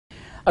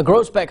A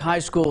Groesbeck High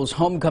School's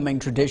homecoming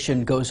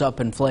tradition goes up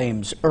in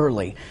flames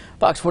early.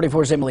 Fox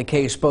 44's Emily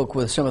Kay spoke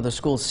with some of the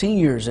school's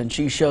seniors, and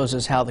she shows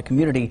us how the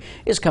community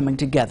is coming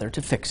together to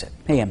fix it.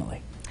 Hey,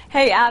 Emily.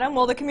 Hey, Adam.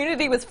 Well, the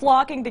community was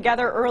flocking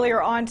together earlier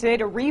on today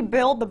to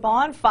rebuild the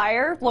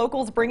bonfire.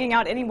 Locals bringing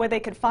out any way they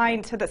could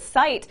find to the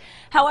site.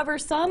 However,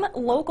 some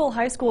local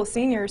high school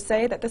seniors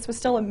say that this was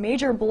still a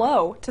major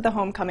blow to the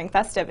homecoming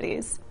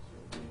festivities.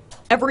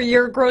 Every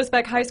year,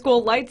 Groesbeck High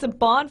School lights a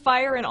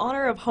bonfire in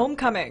honor of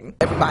homecoming.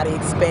 Everybody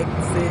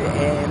expects it,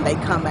 and they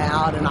come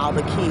out, and all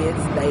the kids,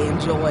 they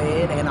enjoy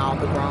it, and all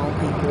the grown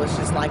people. It's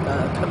just like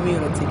a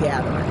community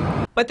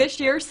gathering. But this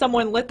year,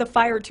 someone lit the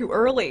fire too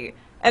early,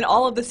 and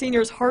all of the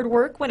seniors' hard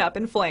work went up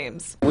in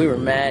flames. We were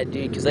mad,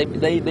 dude, because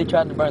they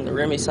tried to burn the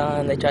Remy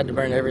sign, they tried to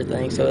burn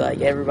everything, so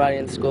like everybody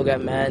in the school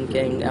got mad and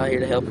came out here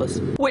to help us.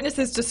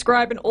 Witnesses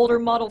describe an older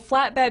model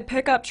flatbed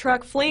pickup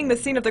truck fleeing the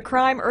scene of the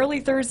crime early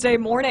Thursday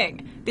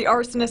morning. The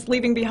arsonist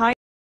leaving behind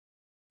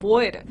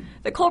wood.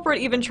 The culprit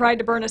even tried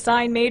to burn a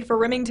sign made for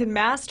Remington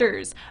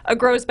Masters, a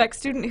Groesbeck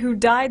student who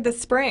died this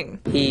spring.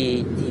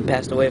 He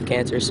passed away of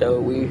cancer, so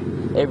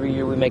every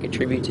year we make a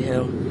tribute to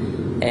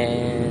him,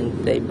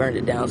 and they burned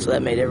it down, so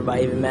that made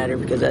everybody even madder,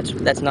 because that's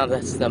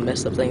a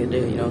messed up thing to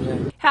do, you know what I'm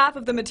saying? Half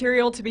of the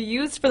material to be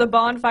used for the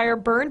bonfire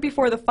burned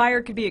before the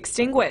fire could be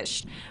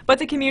extinguished. But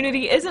the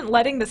community isn't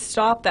letting this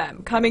stop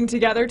them, coming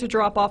together to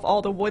drop off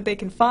all the wood they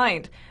can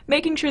find,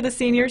 making sure the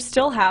seniors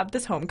still have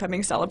this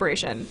homecoming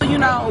celebration. You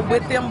know,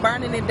 with them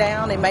burning it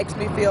down, it makes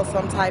me feel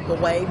some type of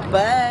way,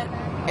 but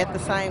at the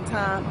same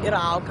time, it'll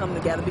all come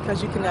together,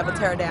 because you can never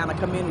tear down a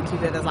community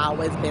that has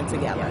always been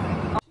together.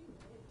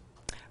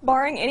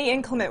 Barring any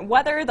inclement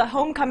weather, the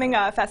homecoming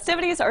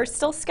festivities are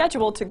still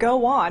scheduled to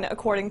go on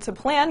according to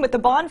plan, with the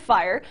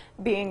bonfire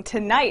being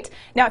tonight.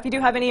 Now, if you do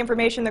have any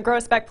information, the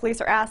Groesbeck police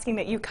are asking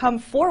that you come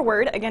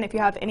forward, again, if you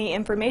have any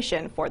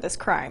information for this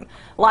crime.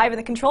 Live in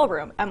the control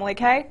room, Emily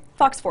Kay,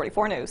 Fox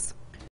 44 News.